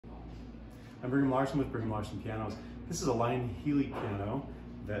I'm Brigham Larson with Brigham Larson Pianos. This is a Lyon Healy piano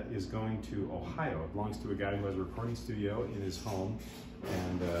that is going to Ohio. It belongs to a guy who has a recording studio in his home,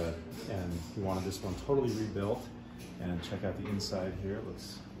 and he wanted this one totally rebuilt. And check out the inside here. It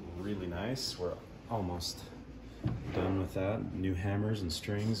looks really nice. We're almost done with that. New hammers and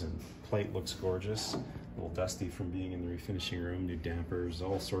strings, and plate looks gorgeous. A little dusty from being in the refinishing room. New dampers,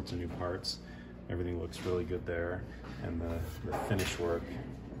 all sorts of new parts. Everything looks really good there. And the finish work,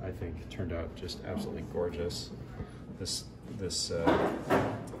 I think, turned out just absolutely gorgeous. This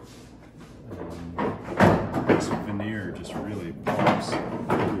veneer just really pops.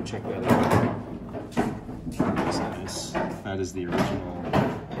 Check that out. That's nice. That is the original,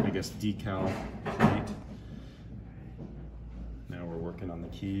 I guess, decal plate. Now we're working on the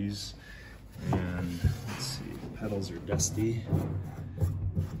keys. And let's see, the pedals are dusty.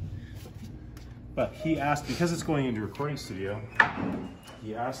 But he asked, because it's going into a recording studio,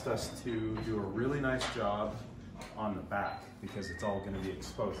 he asked us to do a really nice job on the back because it's all going to be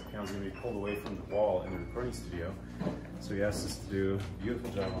exposed. The piano's going to be pulled away from the wall in the recording studio. So he asked us to do a beautiful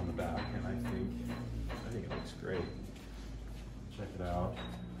job on the back, and I think it looks great. Check it out.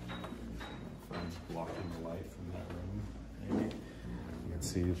 I'm blocking the light from that room. Maybe you can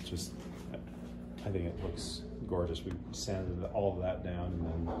see it's just, I think it looks gorgeous. We sanded all of that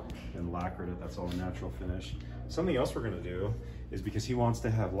down and lacquered it. That's all a natural finish. Something else we're going to do is, because he wants to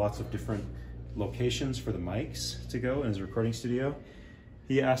have lots of different locations for the mics to go in his recording studio,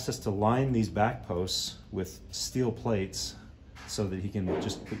 he asked us to line these back posts with steel plates so that he can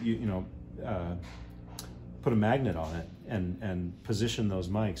just put, put a magnet on it and position those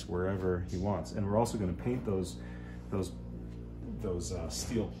mics wherever he wants. And we're also going to paint those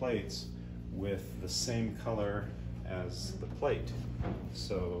steel plates with the same color as the plate,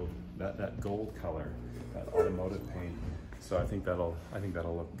 so that gold color, that automotive paint. So I think that'll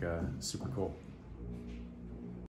look super cool.